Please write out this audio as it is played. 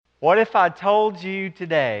What if I told you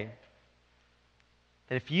today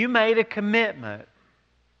that if you made a commitment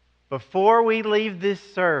before we leave this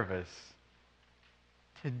service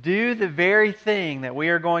to do the very thing that we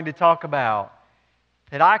are going to talk about,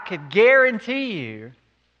 that I could guarantee you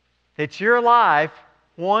that your life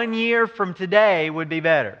 1 year from today would be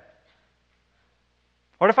better?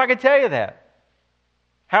 What if I could tell you that?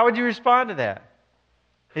 How would you respond to that?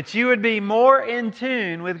 That you would be more in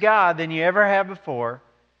tune with God than you ever have before.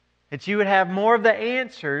 That you would have more of the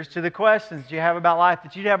answers to the questions you have about life.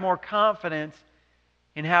 That you'd have more confidence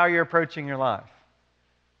in how you're approaching your life.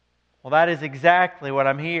 Well, that is exactly what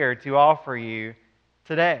I'm here to offer you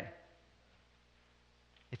today.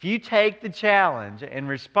 If you take the challenge and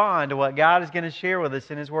respond to what God is going to share with us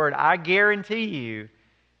in His Word, I guarantee you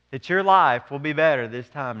that your life will be better this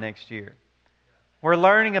time next year. We're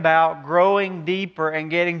learning about growing deeper and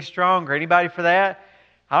getting stronger. Anybody for that?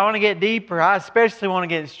 I want to get deeper. I especially want to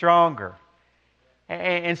get stronger.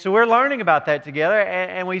 And so we're learning about that together.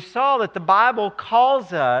 And we saw that the Bible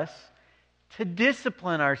calls us to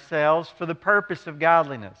discipline ourselves for the purpose of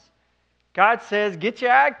godliness. God says, get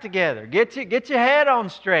your act together. Get your head on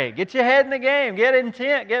straight. Get your head in the game. Get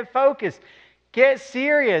intent. Get focused. Get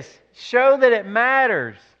serious. Show that it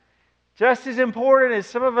matters. Just as important as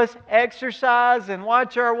some of us exercise and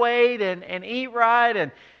watch our weight and eat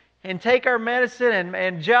right and take our medicine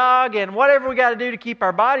and jog and whatever we got to do to keep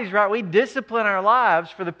our bodies right, we discipline our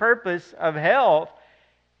lives for the purpose of health.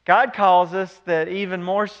 God calls us that even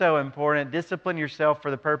more so important, discipline yourself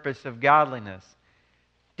for the purpose of godliness.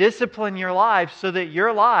 Discipline your life so that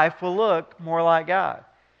your life will look more like God.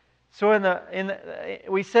 So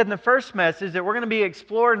we said in the first message that we're going to be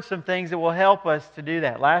exploring some things that will help us to do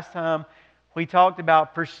that. Last time we talked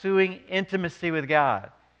about pursuing intimacy with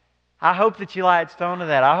God. I hope that you latched onto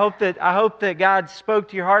that. I hope that God spoke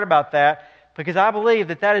to your heart about that, because I believe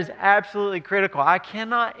that that is absolutely critical. I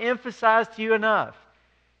cannot emphasize to you enough,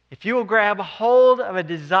 if you will grab hold of a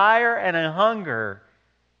desire and a hunger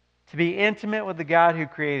to be intimate with the God who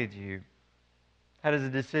created you, that is a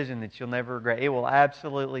decision that you'll never regret. It will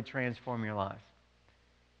absolutely transform your life.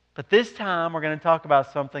 But this time we're going to talk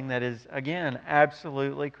about something that is, again,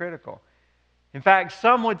 absolutely critical. In fact,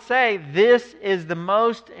 some would say this is the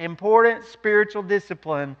most important spiritual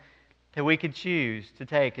discipline that we could choose to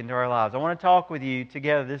take into our lives. I want to talk with you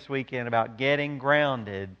together this weekend about getting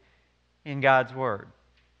grounded in God's Word.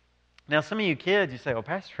 Now, some of you kids, you say, well,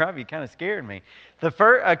 Pastor Rob, you kind of scared me.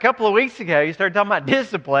 A couple of weeks ago, you started talking about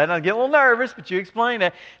discipline. I get a little nervous, but you explained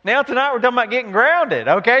it. Now, tonight, we're talking about getting grounded,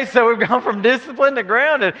 okay? So we've gone from discipline to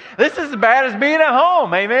grounded. This is as bad as being at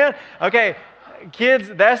home, amen? Okay, kids,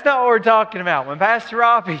 that's not what we're talking about. When Pastor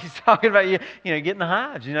Robbie's talking about you getting the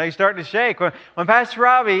hives, you're starting to shake. When Pastor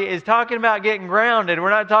Robbie is talking about getting grounded, we're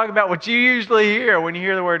not talking about what you usually hear when you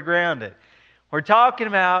hear the word grounded. We're talking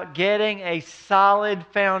about getting a solid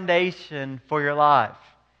foundation for your life,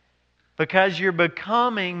 because you're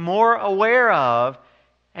becoming more aware of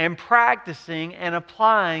and practicing and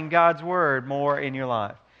applying God's Word more in your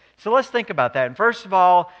life. So let's think about that. And first of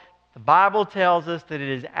all, the Bible tells us that it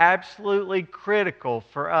is absolutely critical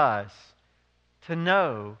for us to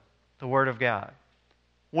know the Word of God.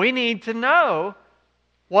 We need to know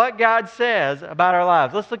what God says about our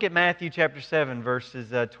lives. Let's look at Matthew chapter 7,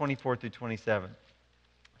 verses 24 through 27.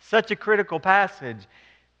 Such a critical passage.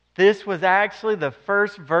 This was actually the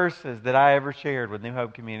first verses that I ever shared with New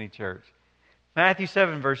Hope Community Church. Matthew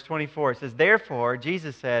 7, verse 24, it says, Therefore,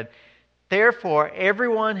 Jesus said, Therefore,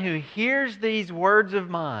 everyone who hears these words of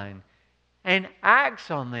mine and acts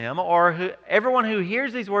on them, or everyone who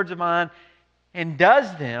hears these words of mine and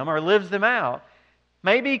does them or lives them out,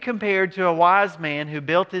 may be compared to a wise man who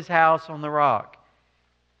built his house on the rock.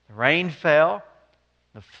 The rain fell,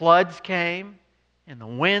 the floods came, and the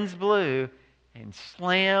winds blew and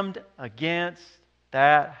slammed against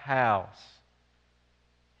that house.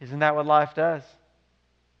 Isn't that what life does?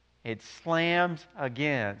 It slams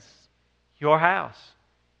against your house.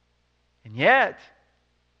 And yet,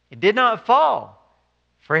 it did not fall,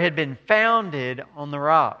 for it had been founded on the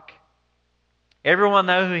rock. Everyone,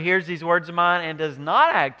 though, who hears these words of mine and does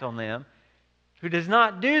not act on them, who does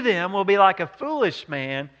not do them, will be like a foolish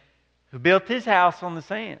man who built his house on the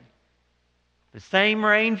sand. The same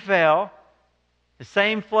rain fell, the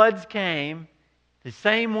same floods came, the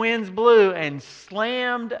same winds blew and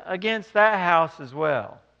slammed against that house as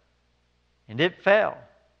well. And it fell.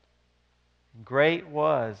 And great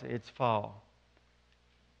was its fall.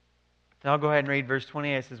 Then I'll go ahead and read verse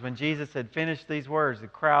 28. It says, When Jesus had finished these words, the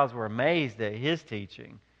crowds were amazed at His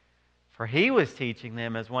teaching, for He was teaching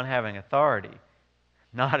them as one having authority,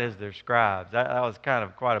 not as their scribes. That was kind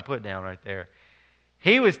of quite a put down right there.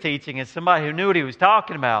 He was teaching as somebody who knew what he was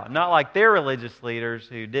talking about, not like their religious leaders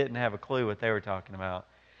who didn't have a clue what they were talking about.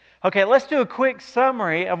 Okay, let's do a quick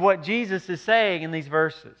summary of what Jesus is saying in these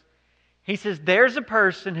verses. He says, there's a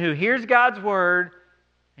person who hears God's word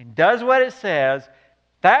and does what it says.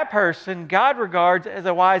 That person God regards as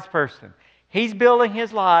a wise person. He's building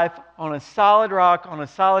his life on a solid rock, on a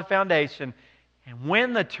solid foundation. And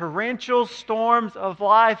when the torrential storms of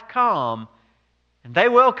life come, and they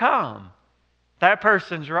will come, that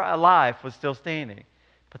person's life was still standing.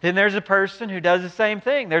 But then there's a person who does the same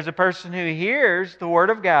thing. There's a person who hears the Word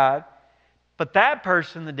of God, but that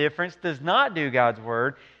person, the difference, does not do God's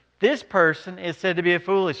Word. This person is said to be a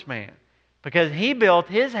foolish man because he built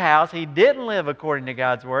his house. He didn't live according to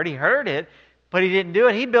God's Word. He heard it, but he didn't do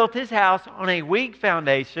it. He built his house on a weak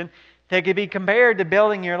foundation that could be compared to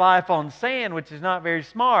building your life on sand, which is not very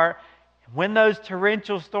smart. When those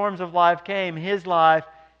torrential storms of life came, his life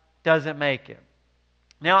doesn't make it.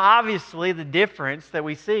 Now, obviously, the difference that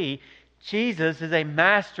we see, Jesus is a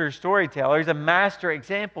master storyteller. He's a master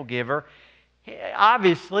example giver.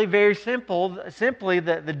 Obviously, very simply,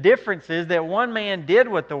 the difference is that one man did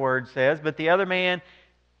what the Word says, but the other man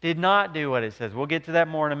did not do what it says. We'll get to that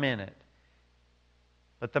more in a minute.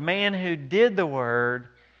 But the man who did the Word,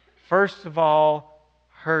 first of all,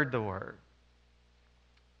 heard the Word.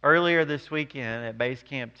 Earlier this weekend at Base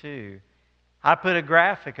Camp 2, I put a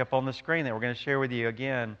graphic up on the screen that we're going to share with you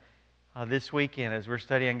again this weekend as we're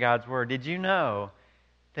studying God's Word. Did you know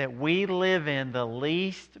that we live in the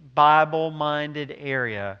least Bible-minded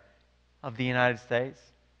area of the United States?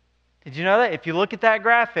 Did you know that? If you look at that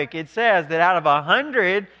graphic, it says that out of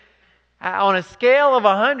 100, on a scale of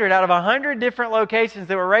 100, out of 100 different locations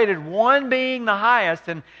that were rated, one being the highest,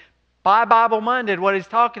 and by Bible-minded, what he's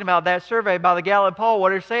talking about, that survey by the Gallup poll, what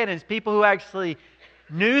they're saying is people who actually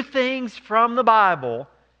knew things from the Bible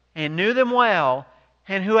and knew them well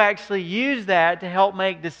and who actually used that to help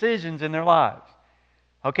make decisions in their lives.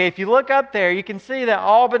 Okay, if you look up there, you can see that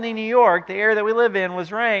Albany, New York, the area that we live in,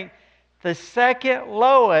 was ranked the second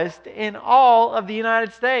lowest in all of the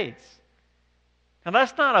United States. Now,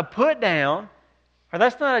 that's not a put down, or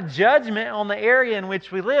that's not a judgment on the area in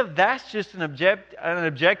which we live. That's just an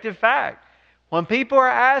objective fact. When people are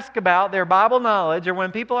asked about their Bible knowledge, or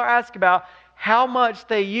when people are asked about how much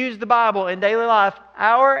they use the Bible in daily life,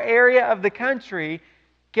 our area of the country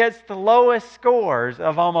gets the lowest scores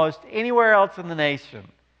of almost anywhere else in the nation.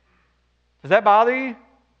 Does that bother you?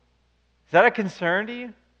 Is that a concern to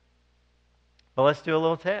you? Well, let's do a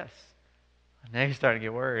little test. Now you're starting to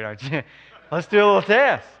get worried, aren't you? Let's do a little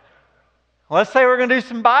test. Let's say we're going to do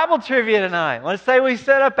some Bible trivia tonight. Let's say we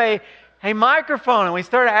set up a microphone and we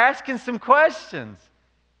start asking some questions.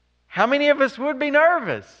 How many of us would be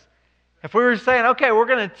nervous if we were saying, okay, we're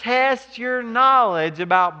going to test your knowledge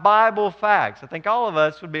about Bible facts? I think all of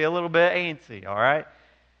us would be a little bit antsy, all right?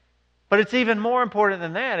 But it's even more important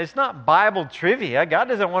than that. It's not Bible trivia. God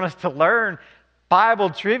doesn't want us to learn Bible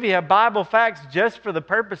trivia, Bible facts just for the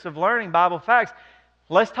purpose of learning Bible facts.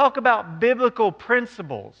 Let's talk about biblical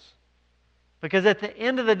principles. Because at the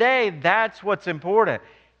end of the day, that's what's important.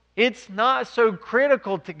 It's not so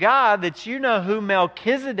critical to God that you know who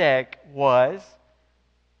Melchizedek was.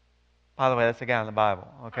 By the way, that's a guy in the Bible,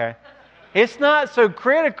 okay? It's not so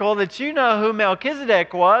critical that you know who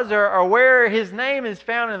Melchizedek was or where his name is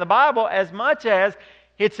found in the Bible as much as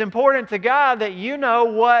it's important to God that you know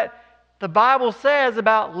what the Bible says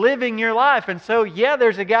about living your life. And so, yeah,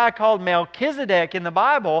 there's a guy called Melchizedek in the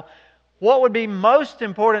Bible. What would be most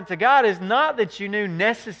important to God is not that you knew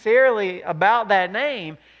necessarily about that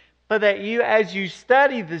name, but that you, as you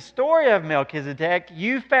study the story of Melchizedek,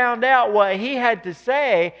 you found out what he had to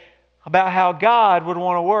say about how God would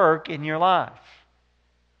want to work in your life.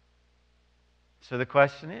 So the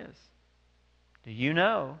question is, do you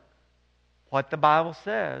know what the Bible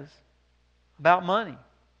says about money?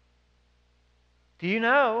 Do you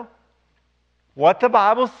know what the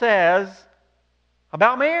Bible says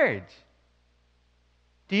about marriage?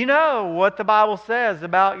 Do you know what the Bible says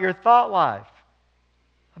about your thought life?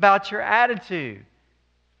 About your attitude?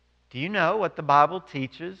 Do you know what the Bible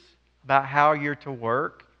teaches about how you're to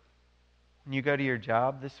work when you go to your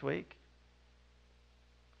job this week?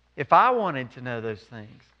 If I wanted to know those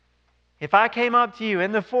things, if I came up to you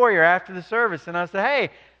in the foyer after the service and I said, hey,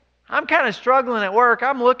 I'm kind of struggling at work,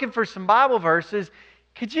 I'm looking for some Bible verses,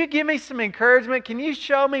 could you give me some encouragement? Can you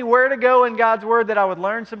show me where to go in God's Word that I would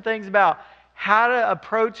learn some things about how to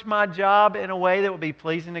approach my job in a way that would be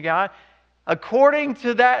pleasing to God? According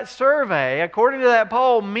to that survey, according to that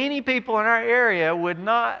poll, many people in our area would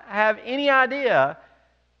not have any idea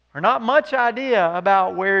or not much idea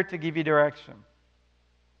about where to give you direction.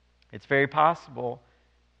 It's very possible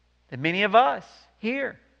that many of us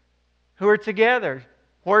here who are together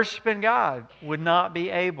worshiping God would not be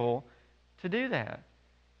able to do that.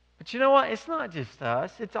 But you know what? It's not just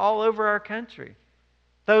us. It's all over our country.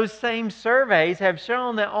 Those same surveys have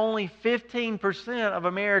shown that only 15% of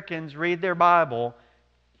Americans read their Bible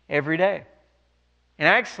every day. And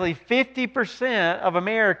actually, 50% of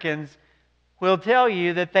Americans will tell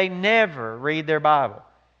you that they never read their Bible.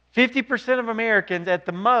 50% of Americans at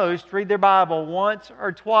the most read their Bible once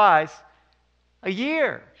or twice a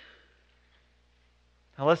year.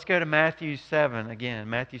 Now let's go to Matthew 7 again.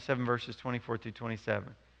 Matthew 7 verses 24 through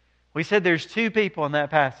 27. We said there's two people in that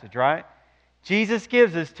passage, right? Jesus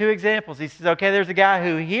gives us two examples. He says, okay, there's a guy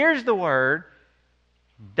who hears the word,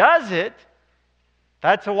 does it.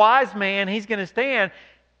 That's a wise man. He's going to stand.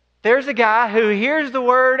 There's a guy who hears the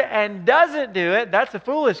word and doesn't do it. That's a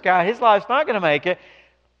foolish guy. His life's not going to make it.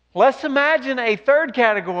 Let's imagine a third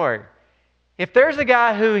category. If there's a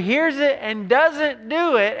guy who hears it and doesn't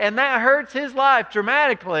do it, and that hurts his life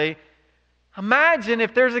dramatically, imagine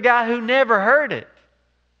if there's a guy who never heard it.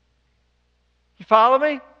 You follow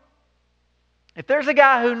me? If there's a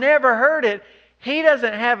guy who never heard it, he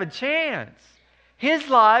doesn't have a chance. His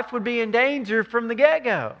life would be in danger from the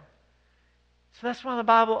get-go. So that's why the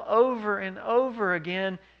Bible over and over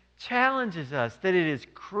again challenges us that it is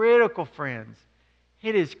critical, friends.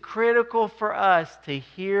 It is critical for us to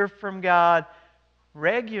hear from God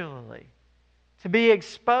regularly, to be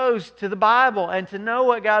exposed to the Bible and to know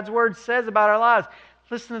what God's Word says about our lives.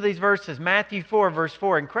 Listen to these verses. Matthew 4, verse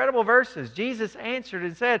 4. Incredible verses. Jesus answered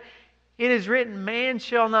and said, "It is written, man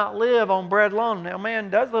shall not live on bread alone." Now, man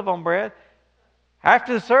does live on bread.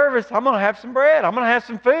 After the service, I'm going to have some bread. I'm going to have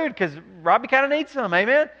some food because Robbie kind of needs some.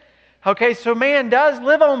 Amen? Okay, so man does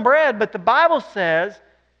live on bread, but the Bible says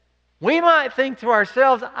we might think to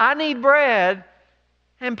ourselves, I need bread,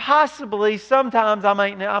 and possibly sometimes I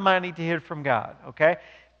might need to hear from God. Okay?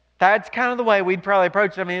 That's kind of the way we'd probably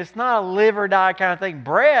approach it. I mean, it's not a live or die kind of thing.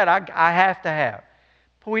 Bread, I have to have.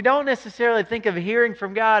 But we don't necessarily think of hearing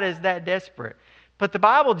from God as that desperate. But the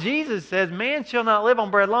Bible, Jesus says, man shall not live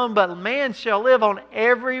on bread alone, but man shall live on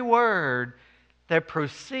every word that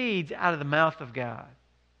proceeds out of the mouth of God.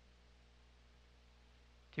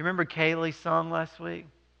 Do you remember Kaylee's song last week?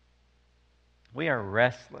 We are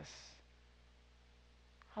restless.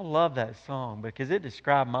 I love that song because it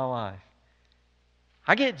described my life.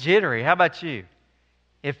 I get jittery. How about you?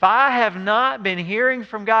 If I have not been hearing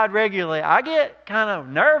from God regularly, I get kind of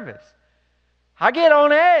nervous. I get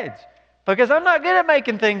on edge because I'm not good at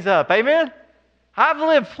making things up. Amen? I've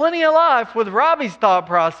lived plenty of life with Robbie's thought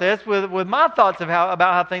process, with my thoughts about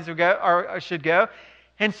how things would go or should go.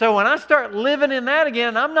 And so when I start living in that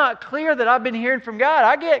again, I'm not clear that I've been hearing from God.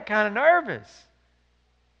 I get kind of nervous.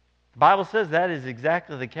 The Bible says that is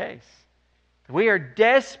exactly the case. We are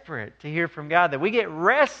desperate to hear from God, that we get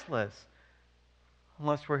restless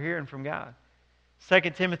unless we're hearing from God. 2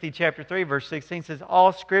 Timothy chapter 3, verse 16 says,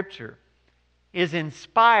 all Scripture is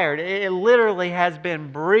inspired. It literally has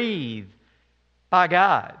been breathed by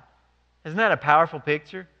God. Isn't that a powerful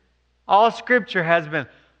picture? All Scripture has been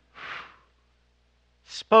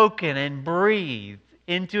spoken and breathed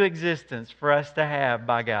into existence for us to have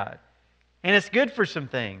by God. And it's good for some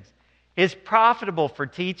things. It's profitable for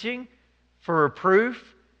teaching, for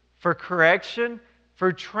reproof, for correction,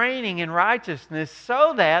 for training in righteousness,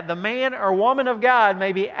 so that the man or woman of God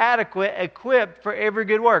may be adequate, equipped for every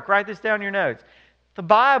good work. Write this down in your notes. The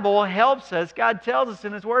Bible helps us, God tells us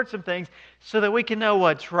in His Word some things, so that we can know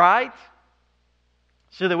what's right,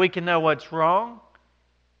 so that we can know what's wrong,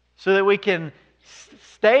 so that we can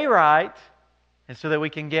stay right, and so that we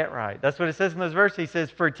can get right. That's what it says in those verses. He says,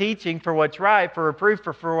 for teaching, for what's right, for reproof,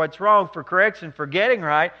 for what's wrong, for correction, for getting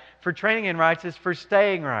right, for training in righteousness, for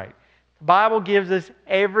staying right. The Bible gives us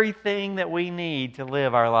everything that we need to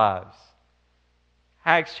live our lives.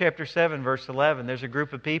 Acts chapter 7, verse 11, there's a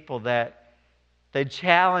group of people that they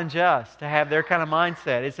challenge us to have their kind of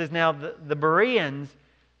mindset. It says, now the Bereans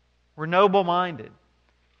were noble-minded.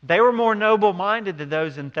 They were more noble-minded than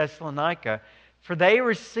those in Thessalonica, for they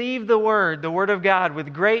received the Word of God,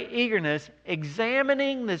 with great eagerness,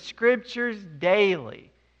 examining the Scriptures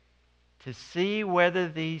daily to see whether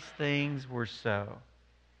these things were so.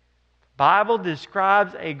 The Bible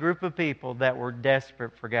describes a group of people that were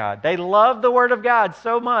desperate for God. They loved the Word of God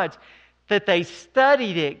so much that they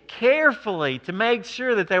studied it carefully to make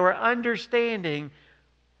sure that they were understanding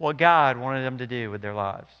what God wanted them to do with their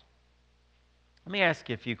lives. Let me ask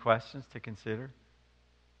you a few questions to consider.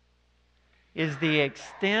 Is the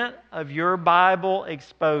extent of your Bible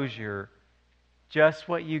exposure just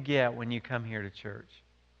what you get when you come here to church?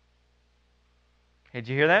 Okay, did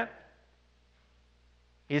you hear that?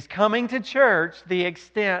 Is coming to church the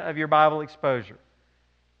extent of your Bible exposure?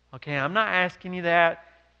 Okay, I'm not asking you that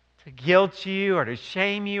to guilt you or to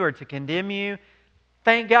shame you or to condemn you.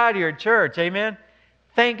 Thank God you're at church, amen?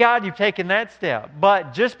 Thank God you've taken that step.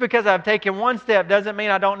 But just because I've taken one step doesn't mean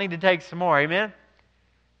I don't need to take some more, amen?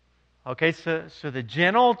 Okay, so the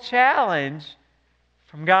general challenge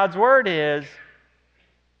from God's Word is, are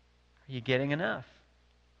you getting enough?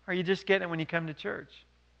 Or are you just getting it when you come to church?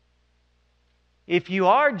 If you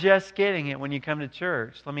are just getting it when you come to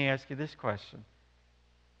church, let me ask you this question.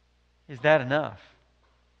 Is that enough?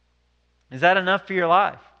 Is that enough for your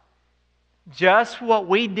life? Just what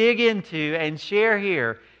we dig into and share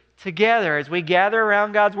here together as we gather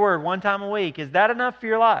around God's Word one time a week, is that enough for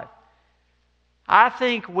your life? I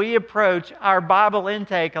think we approach our Bible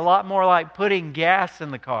intake a lot more like putting gas in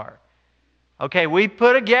the car. Okay, we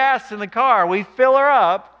put a gas in the car, we fill her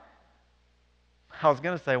up. I was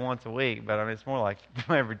going to say once a week, but I mean, it's more like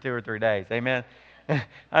every 2 or 3 days. Amen?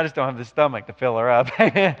 I just don't have the stomach to fill her up.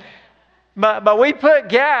 But we put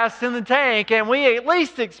gas in the tank, and we at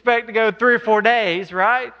least expect to go 3 or 4 days,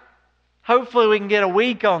 right? Hopefully we can get a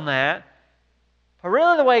week on that. But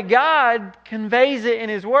really the way God conveys it in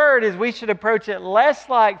His Word is we should approach it less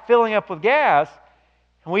like filling up with gas,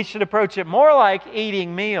 and we should approach it more like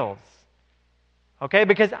eating meals. Okay?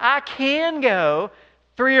 Because I can go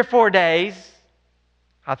 3 or 4 days,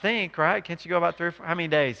 I think, right? Can't you go about 3 or 4? How many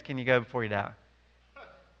days can you go before you die?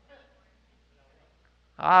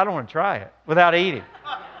 I don't want to try it without eating.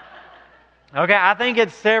 Okay, I think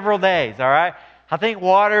it's several days, all right? I think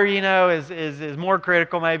water, is more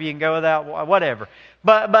critical. Maybe you can go without, whatever.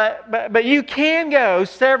 But you can go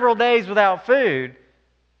several days without food,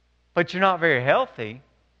 but you're not very healthy.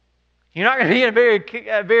 You're not going to be in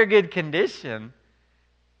a very good condition.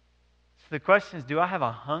 So the question is, do I have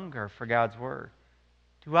a hunger for God's Word?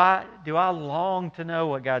 Do I long to know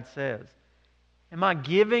what God says? Am I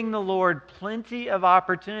giving the Lord plenty of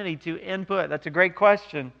opportunity to input? That's a great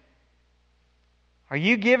question. Are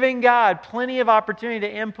you giving God plenty of opportunity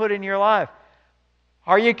to input in your life?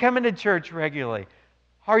 Are you coming to church regularly?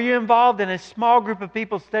 Are you involved in a small group of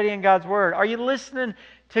people studying God's Word? Are you listening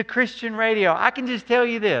to Christian radio? I can just tell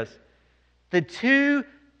you this. The 2,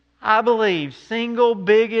 I believe, single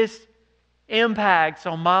biggest impacts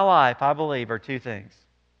on my life, I believe, are 2 things.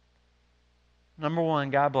 Number 1,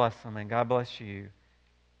 God bless them, and God bless you,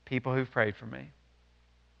 people who've prayed for me.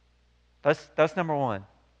 That's number 1.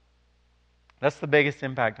 That's the biggest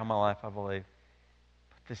impact on my life, I believe.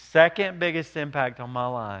 But the second biggest impact on my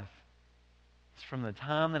life is from the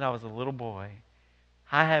time that I was a little boy.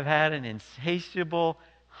 I have had an insatiable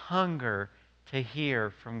hunger to hear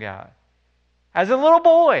from God. As a little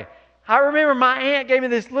boy, I remember my aunt gave me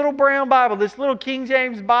this little brown Bible, this little King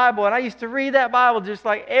James Bible, and I used to read that Bible just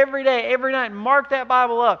like every day, every night, and mark that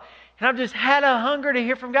Bible up. And I've just had a hunger to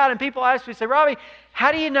hear from God. And people ask me, say, Robbie,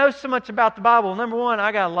 how do you know so much about the Bible? Number 1,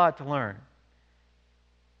 I got a lot to learn.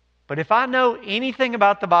 But if I know anything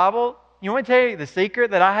about the Bible, you want me to tell you the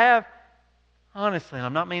secret that I have? Honestly, and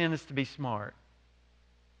I'm not meaning this to be smart.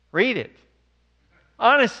 Read it.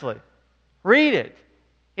 Honestly, read it.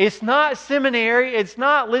 It's not seminary. It's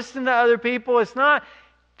not listening to other people. It's not.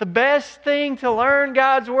 The best thing to learn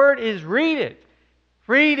God's Word is read it.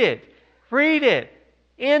 Read it. Read it.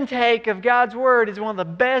 Intake of God's Word is one of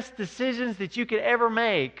the best decisions that you could ever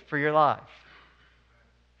make for your life.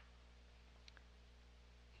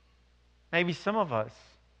 Maybe some of us,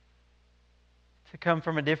 to come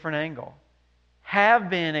from a different angle, have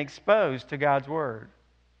been exposed to God's Word.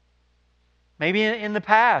 Maybe in the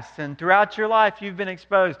past and throughout your life you've been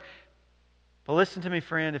exposed. But listen to me,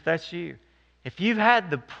 friend, if that's you. If you've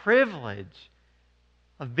had the privilege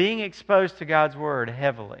of being exposed to God's Word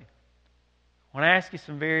heavily, I want to ask you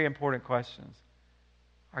some very important questions.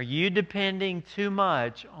 Are you depending too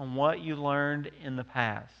much on what you learned in the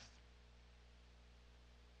past?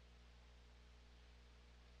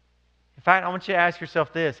 In fact, I want you to ask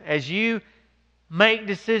yourself this. As you make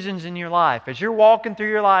decisions in your life, as you're walking through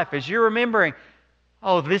your life, as you're remembering,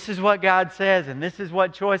 oh, this is what God says and this is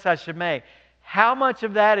what choice I should make, how much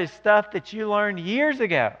of that is stuff that you learned years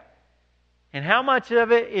ago? And how much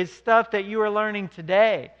of it is stuff that you are learning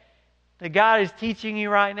today, that God is teaching you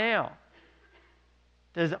right now?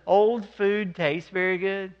 Does old food taste very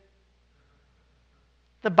good?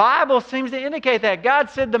 The Bible seems to indicate that. God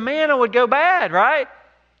said the manna would go bad, right?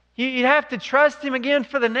 You'd have to trust Him again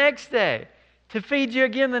for the next day, to feed you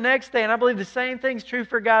again the next day. And I believe the same thing's true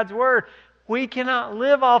for God's Word. We cannot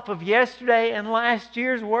live off of yesterday and last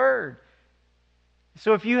year's Word.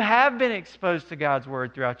 So if you have been exposed to God's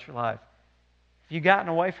Word throughout your life, have you gotten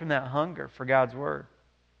away from that hunger for God's Word?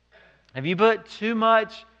 Have you put too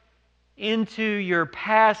much into your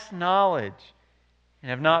past knowledge and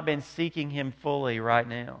have not been seeking Him fully right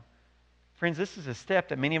now? Friends, this is a step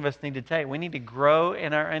that many of us need to take. We need to grow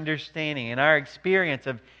in our understanding, in our experience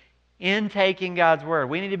of intaking God's Word.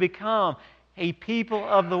 We need to become a people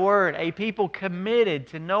of the Word, a people committed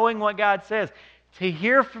to knowing what God says, to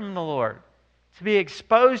hear from the Lord, to be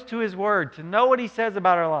exposed to His Word, to know what He says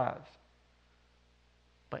about our lives.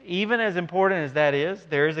 But even as important as that is,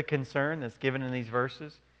 there is a concern that's given in these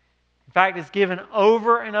verses. In fact, it's given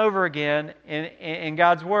over and over again in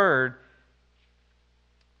God's Word,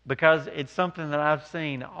 because it's something that I've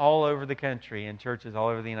seen all over the country in churches all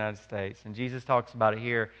over the United States. And Jesus talks about it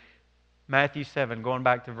here. Matthew 7, going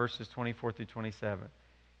back to verses 24 through 27.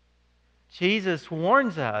 Jesus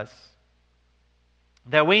warns us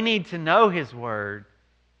that we need to know His Word.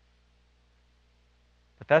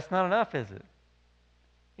 But that's not enough, is it?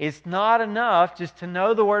 It's not enough just to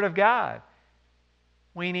know the Word of God.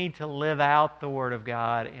 We need to live out the Word of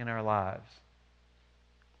God in our lives.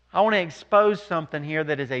 I want to expose something here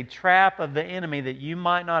that is a trap of the enemy that you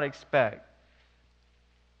might not expect.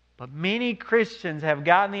 But many Christians have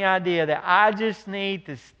gotten the idea that I just need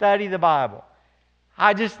to study the Bible.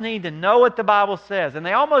 I just need to know what the Bible says. And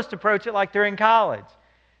they almost approach it like they're in college.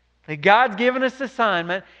 That God's given us an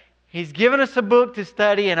assignment. He's given us a book to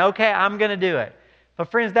study, and okay, I'm going to do it.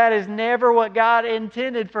 But friends, that is never what God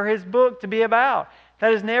intended for His book to be about.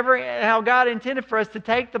 That is never how God intended for us to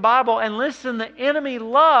take the Bible. And listen, the enemy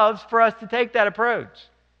loves for us to take that approach.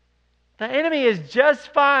 The enemy is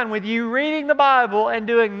just fine with you reading the Bible and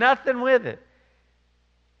doing nothing with it.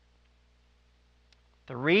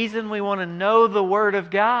 The reason we want to know the Word of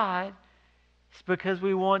God is because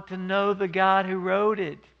we want to know the God who wrote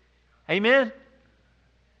it. Amen?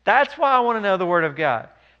 That's why I want to know the Word of God.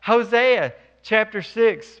 Hosea chapter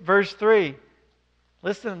 6, verse 3.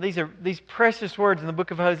 Listen, these are these precious words in the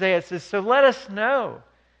book of Hosea. It says, so let us know.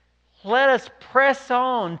 Let us press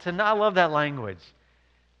on to know. I love that language.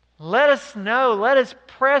 Let us know. Let us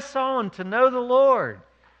press on to know the Lord.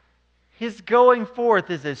 His going forth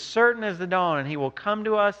is as certain as the dawn, and He will come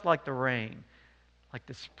to us like the rain, like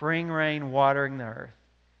the spring rain watering the earth.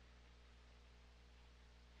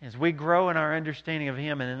 As we grow in our understanding of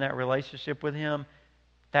Him and in that relationship with Him,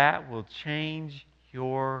 that will change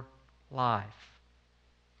your life.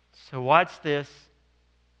 So watch this.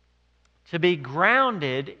 To be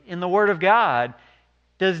grounded in the Word of God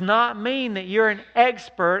does not mean that you're an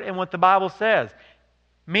expert in what the Bible says.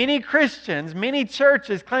 Many Christians, many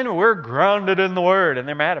churches claim we're grounded in the Word, and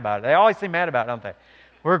they're mad about it. They always seem mad about it, don't they?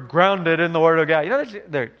 We're grounded in the Word of God. You know,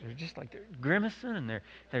 they're just like they're grimacing, and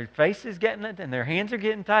their face is getting it, and their hands are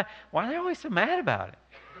getting tied. Why are they always so mad about it?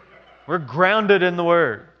 We're grounded in the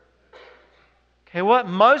Word. Okay, what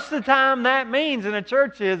most of the time that means in a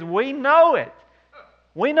church is we know it.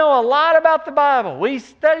 We know a lot about the Bible. We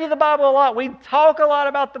study the Bible a lot. We talk a lot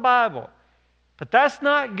about the Bible. But that's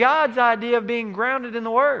not God's idea of being grounded in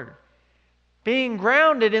the Word. Being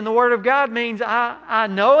grounded in the Word of God means I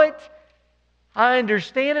know it, I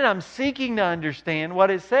understand it, I'm seeking to understand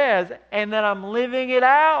what it says, and that I'm living it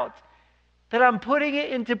out, that I'm putting it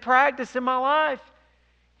into practice in my life.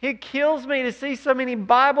 It kills me to see so many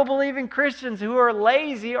Bible-believing Christians who are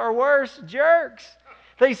lazy or worse, jerks.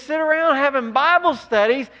 They sit around having Bible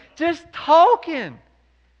studies just talking.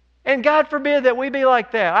 And God forbid that we be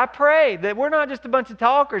like that. I pray that we're not just a bunch of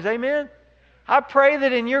talkers. Amen? I pray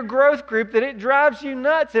that in your growth group that it drives you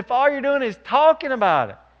nuts if all you're doing is talking about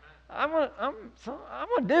it. I'm going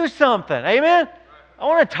to do something. Amen? I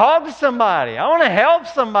want to talk to somebody. I want to help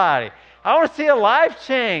somebody. I want to see a life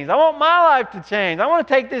change. I want my life to change. I want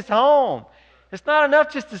to take this home. It's not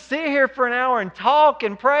enough just to sit here for an hour and talk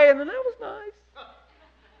and pray, and then that was nice.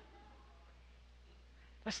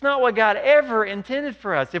 That's not what God ever intended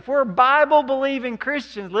for us. If we're Bible-believing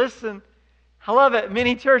Christians, listen, I love it.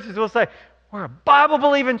 Many churches will say, we're a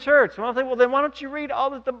Bible-believing church. And I'll say, well, then why don't you read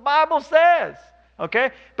all that the Bible says?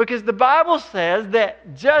 Okay? Because the Bible says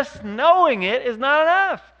that just knowing it is not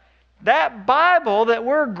enough. That Bible that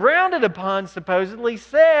we're grounded upon supposedly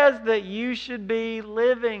says that you should be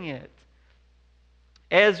living it.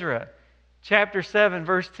 Ezra chapter 7,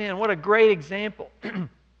 verse 10. What a great example.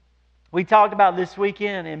 We talked about this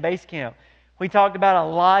weekend in base camp. We talked about a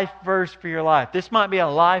life verse for your life. This might be a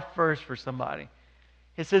life verse for somebody.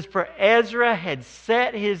 It says, for Ezra had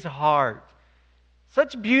set his heart.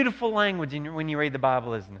 Such beautiful language when you read the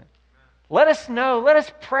Bible, isn't it? Let us know. Let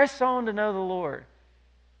us press on to know the Lord.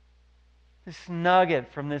 This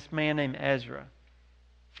nugget from this man named Ezra.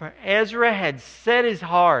 For Ezra had set his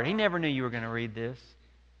heart. He never knew you were going to read this.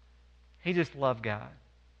 He just loved God.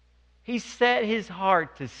 He set his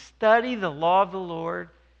heart to study the law of the Lord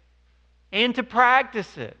and to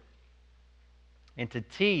practice it and to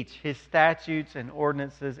teach his statutes and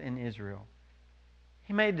ordinances in Israel.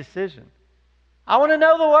 He made a decision. I want to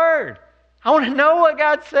know the Word. I want to know what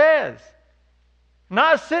God says.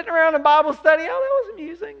 Not sitting around a Bible study. Oh, that was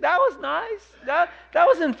amusing. That was nice. That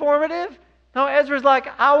was informative. No, Ezra's like,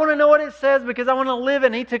 I want to know what it says because I want to live it.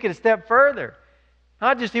 And he took it a step further.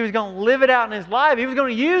 Not just he was going to live it out in his life. He was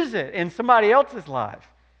going to use it in somebody else's life.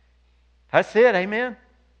 That's it. Amen.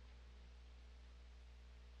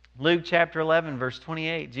 Luke chapter 11, verse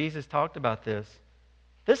 28. Jesus talked about this.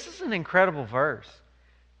 This is an incredible verse.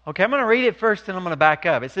 Okay, I'm going to read it first and I'm going to back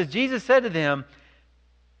up. It says, Jesus said to them,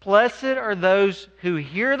 "Blessed are those who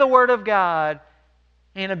hear the word of God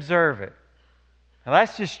and observe it." Now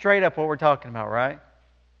that's just straight up what we're talking about, right?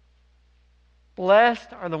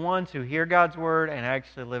 Blessed are the ones who hear God's word and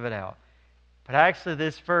actually live it out. But actually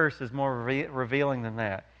this verse is more revealing than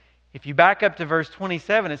that. If you back up to verse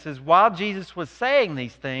 27, it says, "While Jesus was saying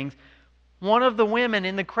these things, one of the women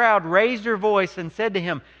in the crowd raised her voice and said to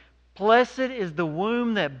him, 'Blessed is the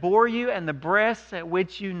womb that bore you and the breasts at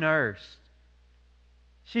which you nursed.'"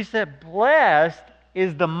 She said, "Blessed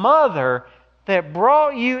is the mother that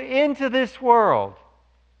brought you into this world."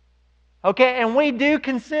 Okay, and we do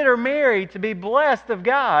consider Mary to be blessed of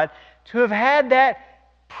God, to have had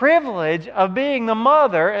that privilege of being the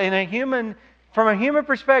mother from a human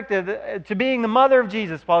perspective, to being the mother of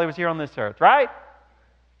Jesus while he was here on this earth, right?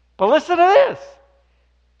 But listen to this.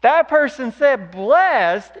 That person said,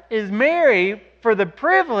 "Blessed is Mary for the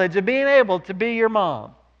privilege of being able to be your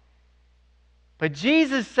mom." But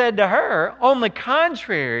Jesus said to her, on the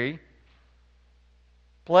contrary,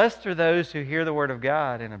 "Blessed are those who hear the word of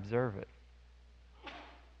God and observe it."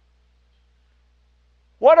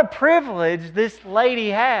 What a privilege this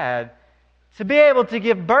lady had to be able to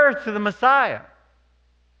give birth to the Messiah.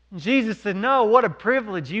 And Jesus said, "No, what a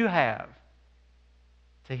privilege you have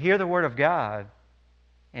to hear the word of God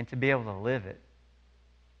and to be able to live it."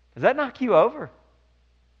 Does that knock you over?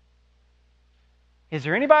 Is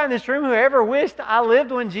there anybody in this room who ever wished I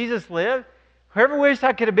lived when Jesus lived? Whoever wished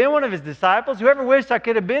I could have been one of his disciples? Whoever wished I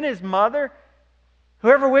could have been his mother?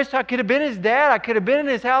 Whoever wished I could have been his dad? I could have been in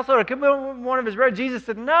his household? I could have been one of his brothers? Jesus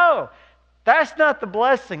said, "No, that's not the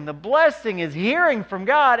blessing. The blessing is hearing from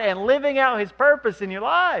God and living out his purpose in your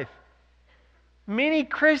life." Many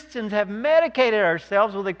Christians have medicated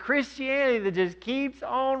ourselves with a Christianity that just keeps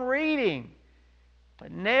on reading, but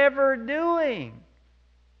never doing.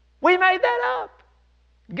 We made that up.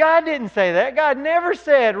 God didn't say that. God never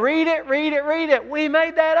said, "Read it, read it, read it." We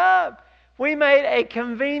made that up. We made a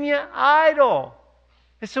convenient idol.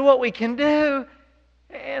 And so what we can do,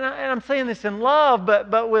 and I'm saying this in love,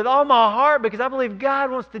 but with all my heart, because I believe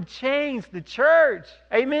God wants to change the church.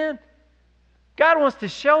 Amen? God wants to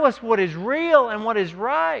show us what is real and what is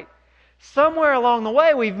right. Somewhere along the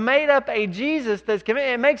way, we've made up a Jesus that's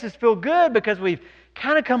it makes us feel good because we've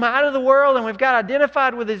kind of come out of the world and we've got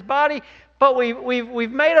identified with his body, but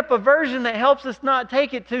we've made up a version that helps us not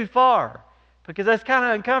take it too far because that's kind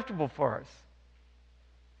of uncomfortable for us.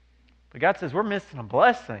 But God says we're missing a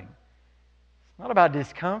blessing. It's not about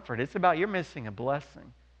discomfort. It's about you're missing a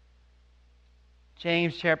blessing.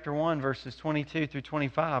 James chapter 1, verses 22 through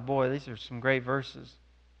 25. Boy, these are some great verses.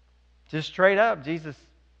 Just straight up, Jesus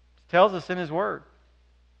tells us in his word.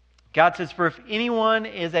 God says, "For if anyone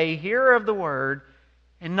is a hearer of the word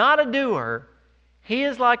and not a doer, he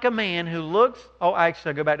is like a man who looks..." Oh, actually,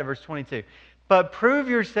 I'll go back to verse 22. "But prove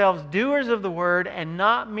yourselves doers of the word and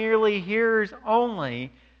not merely hearers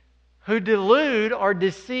only, who delude or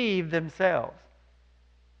deceive themselves."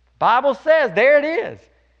 The Bible says, there it is,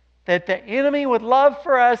 that the enemy would love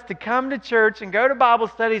for us to come to church and go to Bible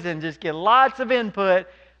studies and just get lots of input,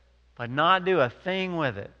 but not do a thing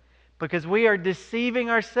with it. Because we are deceiving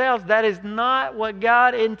ourselves. That is not what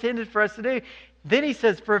God intended for us to do. Then he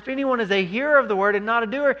says, "For if anyone is a hearer of the word and not a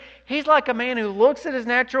doer, he's like a man who looks at his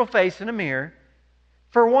natural face in a mirror.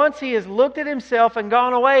 For once he has looked at himself and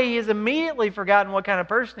gone away, he has immediately forgotten what kind of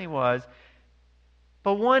person he was.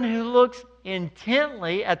 But one who looks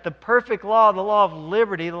intently at the perfect law, the law of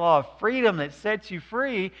liberty, the law of freedom that sets you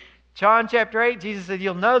free." John chapter 8, Jesus said,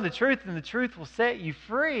 "You'll know the truth and the truth will set you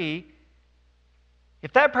free."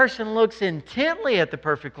 If that person looks intently at the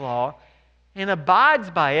perfect law and abides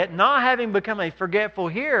by it, not having become a forgetful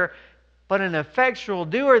hearer, but an effectual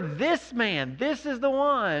doer, this is the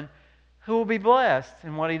one who will be blessed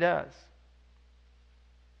in what he does.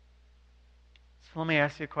 So let me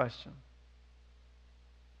ask you a question.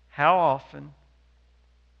 How often,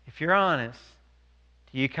 if you're honest,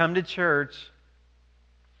 do you come to church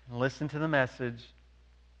and listen to the message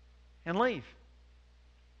and leave.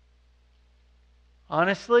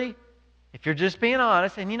 Honestly, if you're just being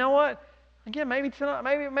honest, and you know what? Again, maybe tonight,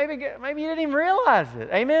 maybe you didn't even realize it.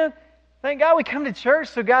 Amen? Thank God we come to church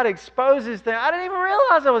so God exposes things. I didn't even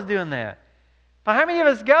realize I was doing that. But how many of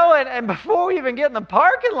us go and before we even get in the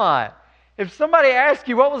parking lot, if somebody asks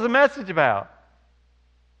you what was the message about?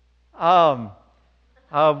 Well,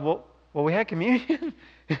 we had communion.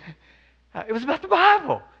 It was about the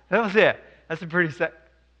Bible. That was it. That's a pretty sad.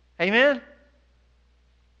 Amen?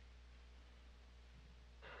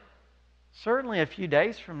 Certainly a few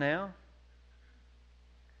days from now.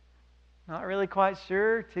 Not really quite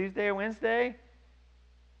sure, Tuesday or Wednesday,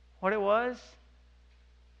 what it was.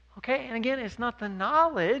 Okay, and again, it's not the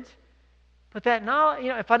knowledge, but that knowledge,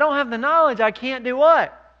 if I don't have the knowledge, I can't do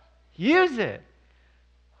what? Use it.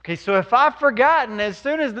 Okay, so if I've forgotten as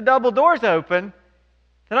soon as the double doors open,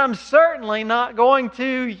 then I'm certainly not going to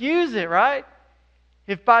use it, right?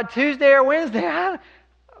 If by Tuesday or Wednesday, I'm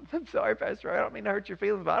sorry, Pastor, I don't mean to hurt your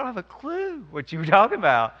feelings, but I don't have a clue what you were talking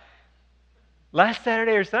about. Last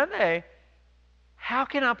Saturday or Sunday, how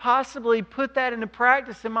can I possibly put that into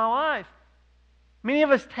practice in my life? Many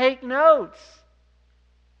of us take notes.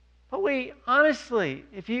 But we, honestly,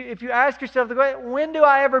 if you ask yourself the question, when do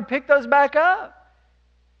I ever pick those back up?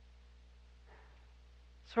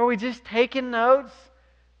 So are we just taking notes?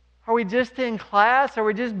 Are we just in class? Are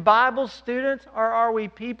we just Bible students? Or are we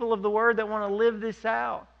people of the Word that want to live this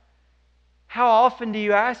out? How often do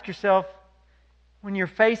you ask yourself when you're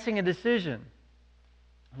facing a decision,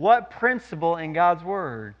 what principle in God's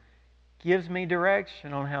Word gives me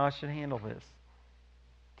direction on how I should handle this?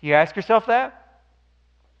 Do you ask yourself that?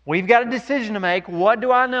 We've got a decision to make. What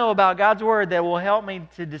do I know about God's Word that will help me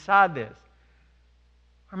to decide this?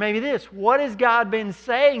 Or maybe this, what has God been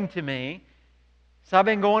saying to me as I've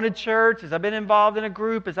been going to church, as I've been involved in a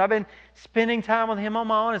group, as I've been spending time with Him on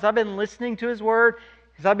my own, as I've been listening to His Word,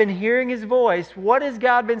 as I've been hearing His voice? What has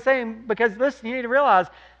God been saying? Because listen, you need to realize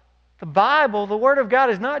the Bible, the Word of God,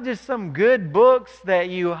 is not just some good book that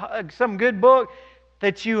you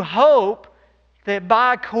hope that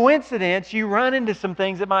by coincidence you run into some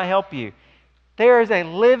things that might help you. There is a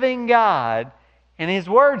living God, and His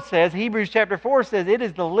Word says, Hebrews chapter 4 says, it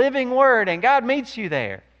is the living Word, and God meets you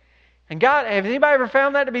there. And God, has anybody ever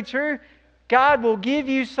found that to be true? God will give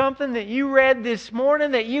you something that you read this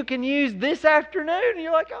morning that you can use this afternoon, and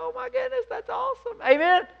you're like, oh my goodness, that's awesome.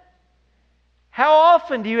 Amen? How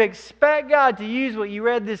often do you expect God to use what you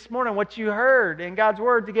read this morning, what you heard in God's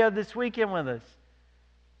Word together this weekend with us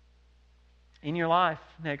in your life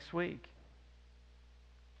next week?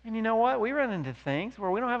 And you know what? We run into things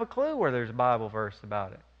where we don't have a clue where there's a Bible verse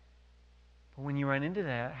about it. But when you run into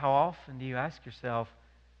that, how often do you ask yourself,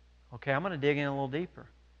 okay, I'm going to dig in a little deeper.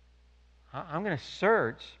 I'm going to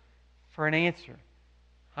search for an answer.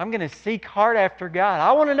 I'm going to seek hard after God.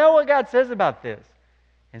 I want to know what God says about this.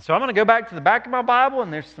 And so I'm going to go back to the back of my Bible,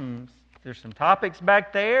 and there's some topics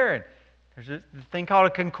back there, and there's a thing called a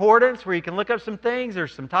concordance where you can look up some things.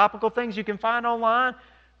 There's some topical things you can find online.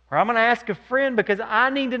 Or I'm going to ask a friend because I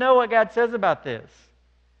need to know what God says about this.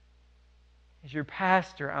 As your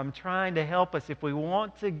pastor, I'm trying to help us. If we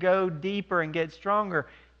want to go deeper and get stronger,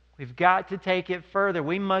 we've got to take it further.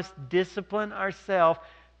 We must discipline ourselves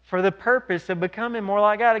for the purpose of becoming more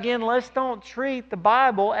like God. Again, let's don't treat the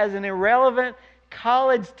Bible as an irrelevant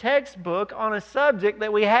college textbook on a subject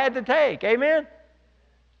that we had to take. Amen?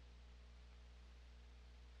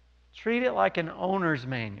 Treat it like an owner's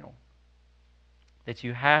manual that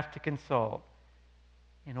you have to consult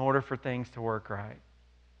in order for things to work right.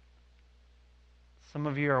 Some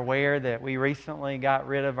of you are aware that we recently got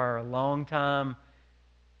rid of our longtime,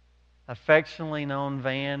 affectionately known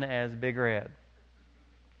van as Big Red.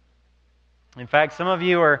 In fact, some of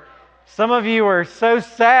you are so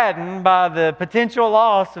saddened by the potential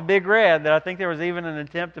loss of Big Red that I think there was even an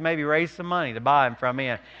attempt to maybe raise some money to buy him from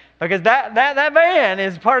in. Because that van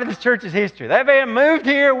is part of this church's history. That van moved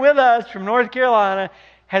here with us from North Carolina,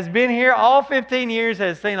 has been here all 15 years,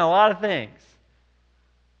 has seen a lot of things.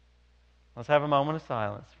 Let's have a moment of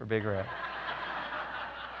silence for Big Red.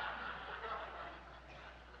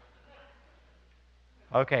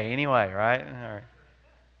 Okay, anyway, right? All right.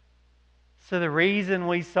 So the reason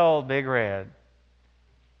we sold Big Red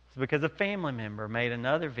is because a family member made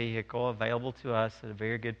another vehicle available to us at a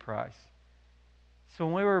very good price. So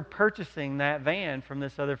when we were purchasing that van from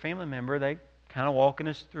this other family member, they kind of walking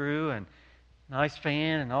us through, and nice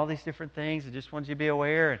van and all these different things. I just wanted you to be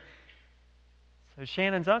aware. And so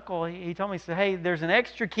Shannon's uncle, he told me, he said, hey, there's an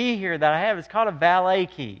extra key here that I have. It's called a valet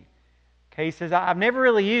key. Okay, he says, I've never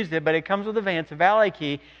really used it, but it comes with a van. It's a valet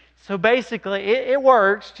key. So basically, it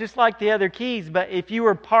works just like the other keys, but if you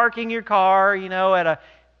were parking your car, at a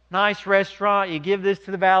nice restaurant, you give this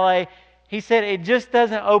to the valet, he said it just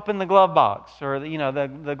doesn't open the glove box or,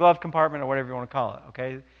 the glove compartment or whatever you want to call it,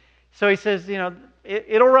 okay? So he says,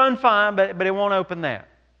 it'll run fine, but it won't open that.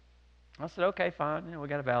 I said, okay, fine. We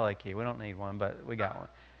got a valet key. We don't need one, but we got one.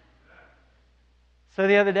 So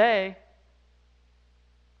the other day,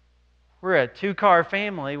 we're a 2-car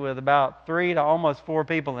family with about 3 to almost 4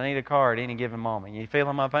 people that need a car at any given moment. You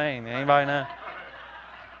feeling my pain? Anybody know?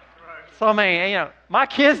 So, I mean, my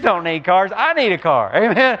kids don't need cars. I need a car.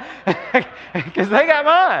 Amen? Because they got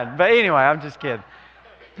mine. But anyway, I'm just kidding.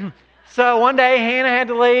 So one day, Hannah had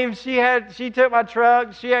to leave. She took my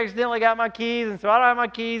truck. She accidentally got my keys, and so I don't have my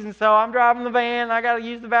keys. And so I'm driving the van, and I got to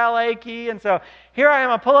use the valet key. And so here I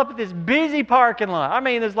am. I pull up at this busy parking lot. I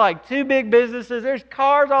mean, there's like 2 big businesses. There's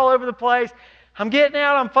cars all over the place. I'm getting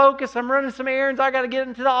out. I'm focused. I'm running some errands. I got to get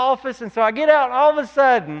into the office. And so I get out, and all of a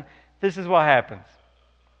sudden, this is what happens.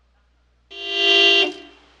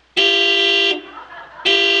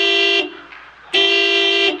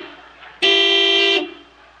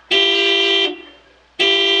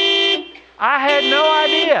 I had no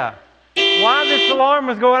idea why this alarm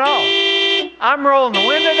was going off. I'm rolling the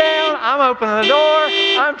window down. I'm opening the door.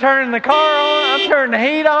 I'm turning the car on. I'm turning the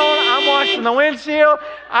heat on. I'm washing the windshield.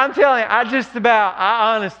 I'm telling you, I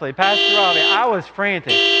honestly, Pastor Robbie, I was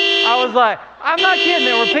frantic. I was like, I'm not kidding.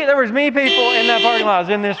 There was me people in that parking lot. I was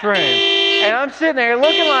in this room. And I'm sitting there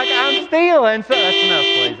looking like I'm stealing. So that's enough,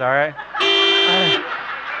 please, all right?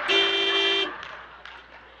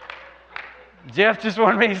 Jeff just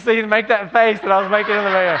wanted me to make that face that I was making in the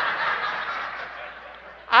van.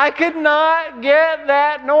 I could not get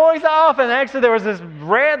that noise off. And actually there was this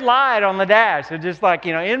red light on the dash. It just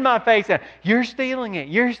in my face, saying, you're stealing it,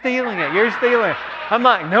 you're stealing it, you're stealing it. I'm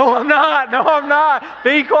like, no, I'm not.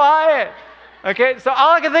 Be quiet. Okay, so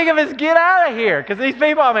all I can think of is get out of here. Because these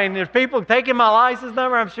people, there's people taking my license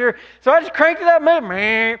number, I'm sure. So I just cranked it up, going down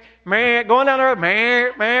the road, going down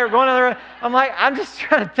the road. I'm like, I'm just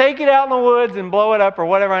trying to take it out in the woods and blow it up or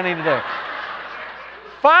whatever I need to do.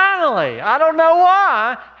 Finally, I don't know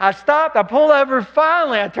why, I stopped, I pulled over,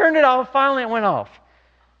 finally, I turned it off, finally it went off.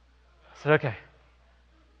 I said, okay.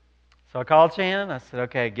 So I called Shannon, I said,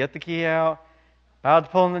 okay, get the key out. About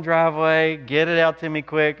to pull in the driveway, get it out to me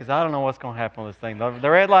quick, because I don't know what's going to happen with this thing.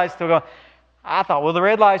 The red light's still going. I thought, well, the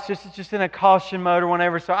red light's just in a caution mode or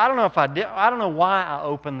whatever, so I don't know if I did. I don't know why I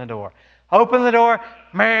opened the door. Open the door,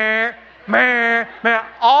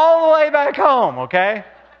 all the way back home, okay?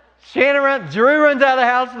 Drew runs out of the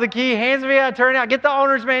house with the key, hands me out, turn out, get the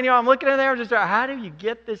owner's manual. I'm looking in there, just how do you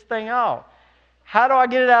get this thing off? How do I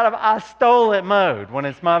get it out of I stole it mode when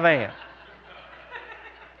it's my van?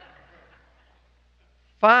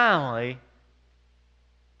 Finally,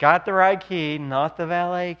 got the right key, not the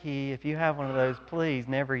valet key. If you have one of those, please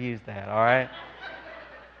never use that, all right?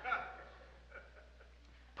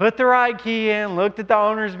 Put the right key in, looked at the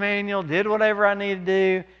owner's manual, did whatever I needed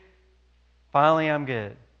to do. Finally, I'm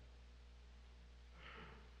good.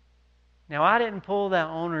 Now, I didn't pull that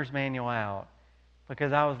owner's manual out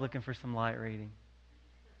because I was looking for some light reading.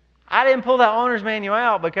 I didn't pull that owner's manual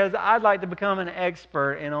out because I'd like to become an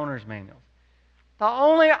expert in owner's manuals.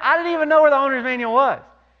 I didn't even know where the owner's manual was.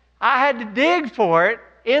 I had to dig for it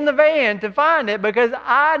in the van to find it because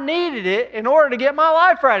I needed it in order to get my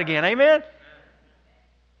life right again. Amen?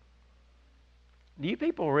 Do you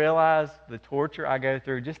people realize the torture I go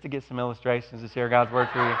through just to get some illustrations to share God's Word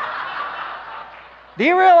for you? Do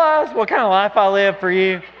you realize what kind of life I live for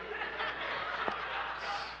you?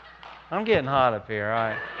 I'm getting hot up here, all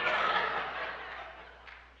right?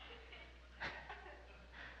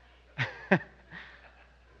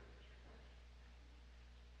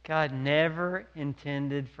 God never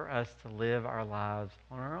intended for us to live our lives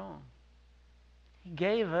on our own. He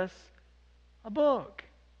gave us a book.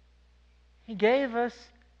 He gave us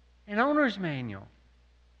an owner's manual.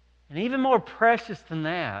 And even more precious than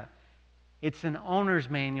that, it's an owner's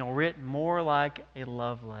manual written more like a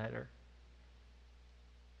love letter.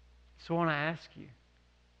 So I want to ask you,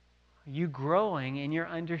 are you growing in your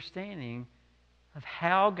understanding of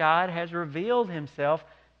how God has revealed Himself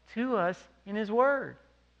to us in His Word?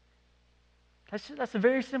 That's a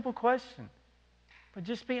very simple question. But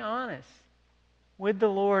just be honest with the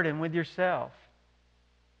Lord and with yourself.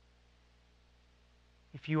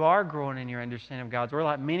 If you are growing in your understanding of God's Word,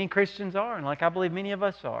 like many Christians are, and like I believe many of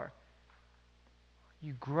us are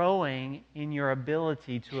you growing in your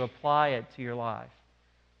ability to apply it to your life?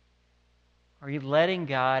 Are you letting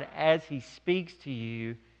God, as He speaks to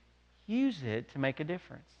you, use it to make a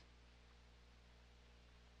difference?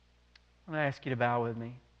 I'm going to ask you to bow with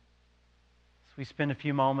me. we spend a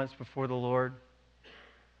few moments before the Lord.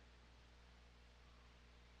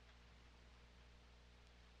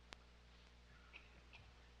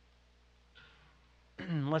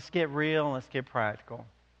 Let's get real and let's get practical.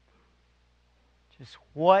 Just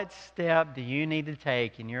what step do you need to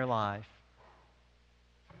take in your life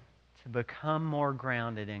to become more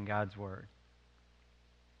grounded in God's Word?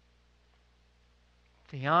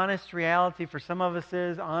 The honest reality for some of us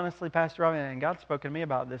is, honestly, Pastor Robbie, and God's spoken to me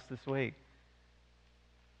about this week.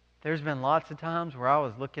 There's been lots of times where I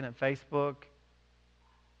was looking at Facebook.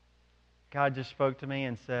 God just spoke to me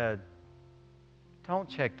and said, don't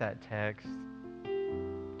check that text.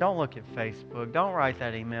 Don't look at Facebook. Don't write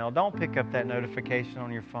that email. Don't pick up that notification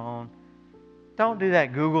on your phone. Don't do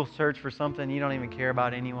that Google search for something you don't even care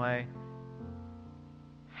about anyway.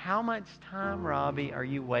 How much time, Robbie, are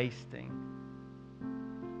you wasting?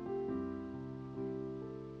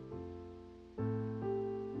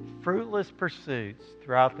 Fruitless pursuits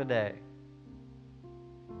throughout the day.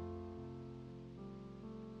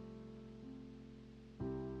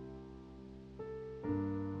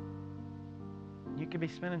 You could be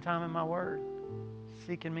spending time in my Word,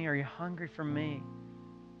 seeking me. Are you hungry for me?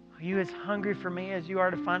 Are you as hungry for me as you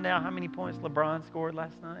are to find out how many points LeBron scored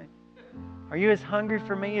last night? Are you as hungry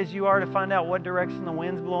for me as you are to find out what direction the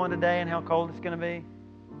wind's blowing today and how cold it's going to be?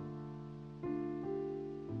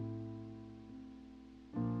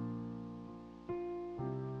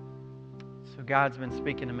 So God's been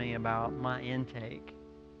speaking to me about my intake.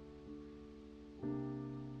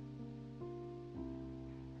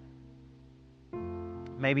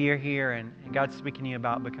 Maybe you're here and God's speaking to you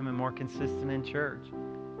about becoming more consistent in church.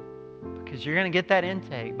 Because you're going to get that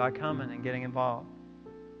intake by coming and getting involved.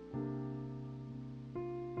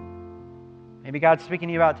 Maybe God's speaking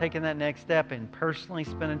to you about taking that next step and personally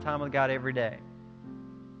spending time with God every day.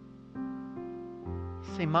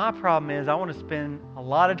 See, my problem is I want to spend a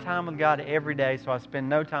lot of time with God every day, so I spend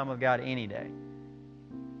no time with God any day.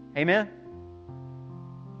 Amen?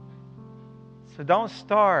 So don't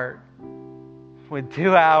start with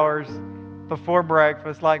 2 hours before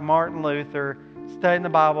breakfast like Martin Luther, studying the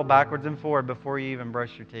Bible backwards and forward before you even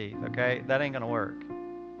brush your teeth, okay? That ain't going to work.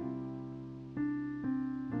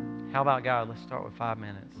 How about God? Let's start with 5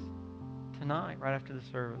 minutes. Tonight, right after the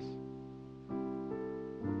service.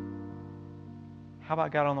 How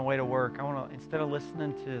about God on the way to work? I want to, instead of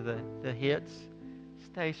listening to the hits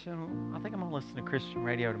station, I think I'm going to listen to Christian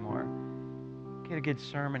radio tomorrow. Get a good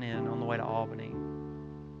sermon in on the way to Albany.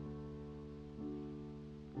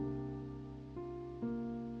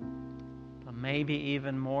 But maybe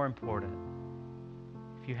even more important,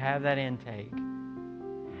 if you have that intake,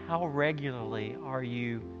 how regularly are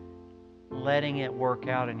you letting it work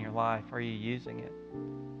out in your life? Are you using it?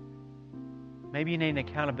 Maybe you need an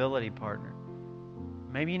accountability partner.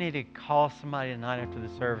 Maybe you need to call somebody tonight after the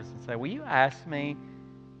service and say, will you ask me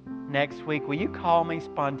next week, will you call me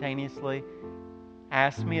spontaneously?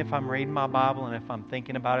 Ask me if I'm reading my Bible and if I'm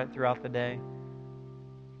thinking about it throughout the day.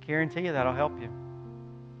 Guarantee you that'll help you.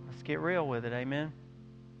 Let's get real with it, amen?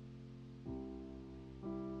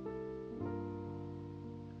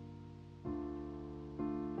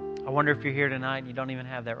 I wonder if you're here tonight and you don't even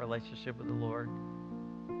have that relationship with the Lord.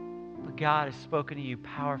 But God has spoken to you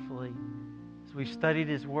powerfully. As we've studied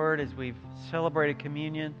His Word, as we've celebrated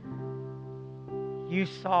communion, you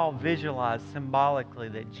saw, visualized symbolically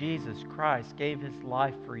that Jesus Christ gave His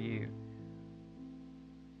life for you.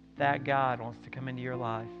 That God wants to come into your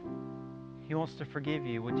life. He wants to forgive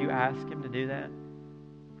you. Would you ask Him to do that?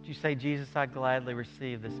 Would you say, Jesus, I gladly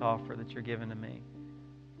receive this offer that you're giving to me.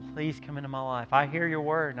 Please come into my life. I hear your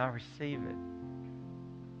word and I receive it.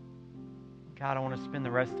 God, I want to spend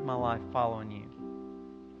the rest of my life following you.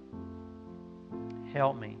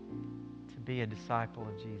 Help me to be a disciple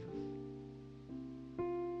of Jesus.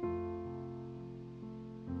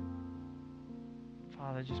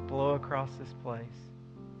 Father, just blow across this place.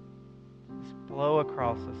 Just blow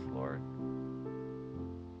across us, Lord.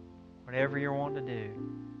 Whatever you're wanting to do,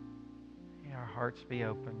 may our hearts be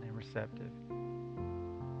open and receptive.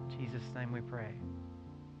 In Jesus' name we pray.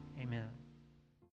 Amen.